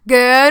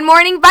Good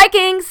morning,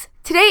 Vikings!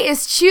 Today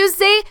is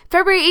Tuesday,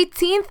 February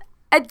 18th,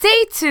 a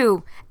day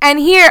 2, and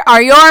here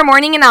are your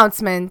morning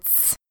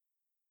announcements.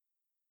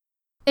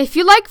 If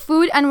you like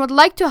food and would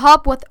like to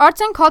help with Arts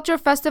and Culture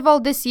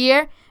Festival this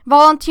year,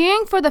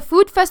 volunteering for the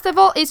Food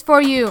Festival is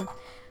for you.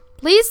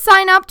 Please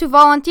sign up to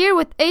volunteer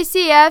with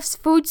ACF's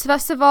Foods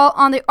Festival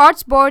on the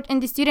Arts Board in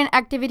the Student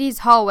Activities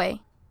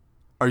Hallway.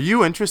 Are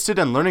you interested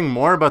in learning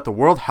more about the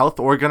World Health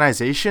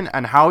Organization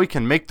and how we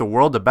can make the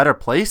world a better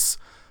place?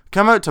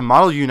 Come out to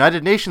Model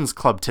United Nations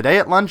Club today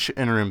at lunch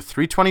in room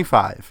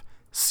 325.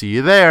 See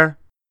you there.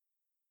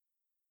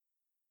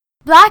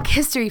 Black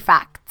History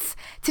Facts.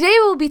 Today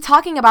we'll be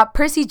talking about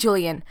Percy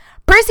Julian.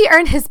 Percy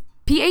earned his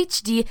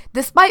PhD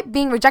despite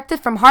being rejected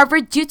from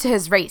Harvard due to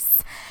his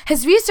race.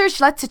 His research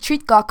led to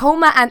treat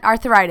glaucoma and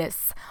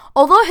arthritis.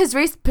 Although his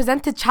race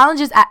presented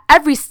challenges at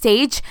every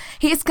stage,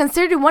 he is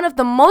considered one of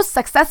the most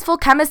successful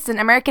chemists in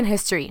American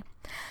history.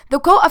 The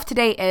quote of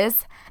today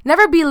is,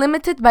 "Never be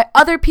limited by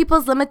other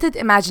people's limited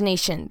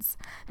imaginations."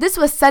 This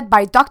was said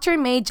by Dr.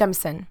 Mae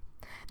Jemison,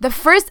 the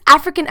first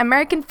African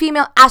American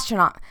female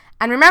astronaut.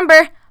 And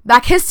remember,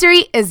 Black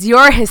history is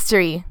your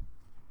history.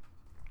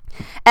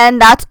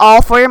 And that's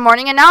all for your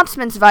morning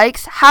announcements,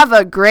 Vikes. Have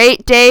a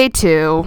great day, too.